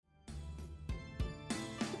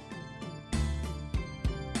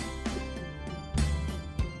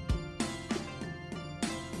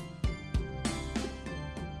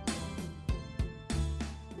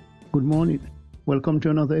Good morning. Welcome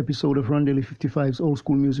to another episode of Rondelli 55's Old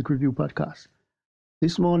School Music Review Podcast.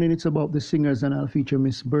 This morning it's about the singers, and I'll feature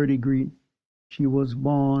Miss Byrdie Green. She was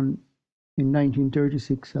born in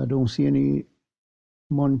 1936. I don't see any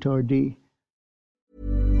month or day.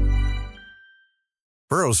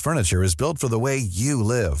 Burrow's furniture is built for the way you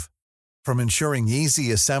live. From ensuring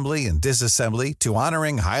easy assembly and disassembly to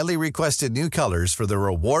honoring highly requested new colors for their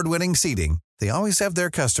award-winning seating, they always have their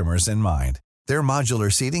customers in mind. Their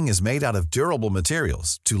modular seating is made out of durable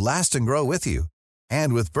materials to last and grow with you.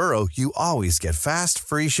 And with Burrow, you always get fast,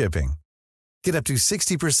 free shipping. Get up to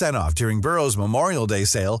 60% off during Burrow's Memorial Day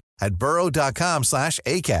sale at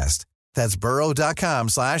burrow.com/ACAST. That's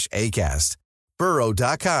burrow.com/ACAST.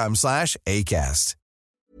 burrow.com/ACAST.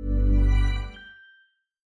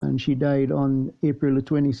 And she died on April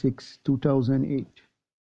 26, 2008.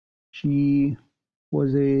 She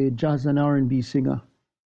was a jazz and R&B singer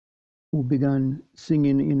who began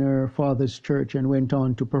singing in her father's church and went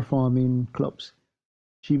on to perform in clubs.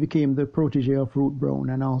 She became the protege of Ruth Brown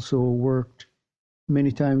and also worked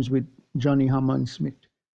many times with Johnny Hammond Smith.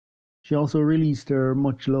 She also released her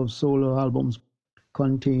much-loved solo albums.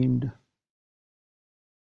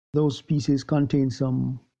 Those pieces contained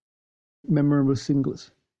some memorable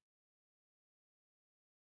singles.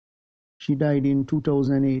 She died in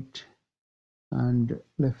 2008 and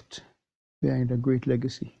left behind a great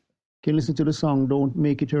legacy. You can listen to the song, Don't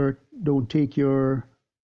Make It Hurt, Don't Take Your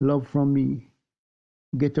Love From Me,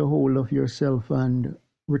 Get a Hold of Yourself, and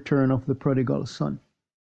Return of the Prodigal Son.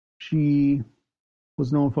 She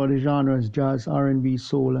was known for the genres jazz, R&B,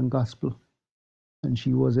 soul, and gospel. And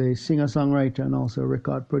she was a singer-songwriter and also a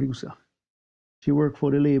record producer. She worked for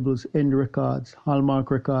the labels End Records, Hallmark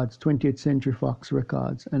Records, 20th Century Fox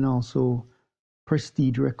Records, and also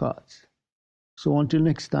Prestige Records. So until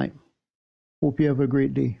next time, hope you have a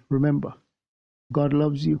great day. Remember, God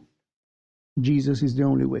loves you. Jesus is the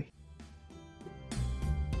only way.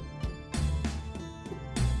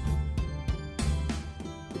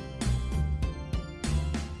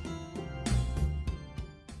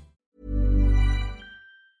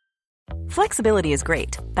 Flexibility is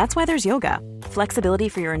great. That's why there's yoga. Flexibility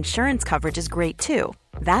for your insurance coverage is great too.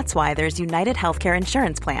 That's why there's United Healthcare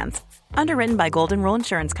Insurance Plans. Underwritten by Golden Rule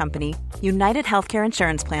Insurance Company, United Healthcare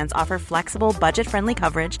Insurance Plans offer flexible, budget-friendly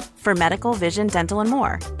coverage for medical, vision, dental, and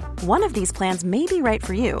more. One of these plans may be right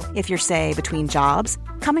for you if you're, say, between jobs,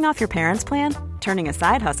 coming off your parents' plan, turning a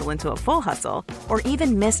side hustle into a full hustle, or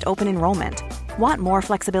even missed open enrollment. Want more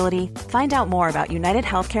flexibility? Find out more about United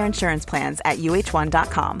Healthcare Insurance Plans at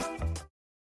uh1.com.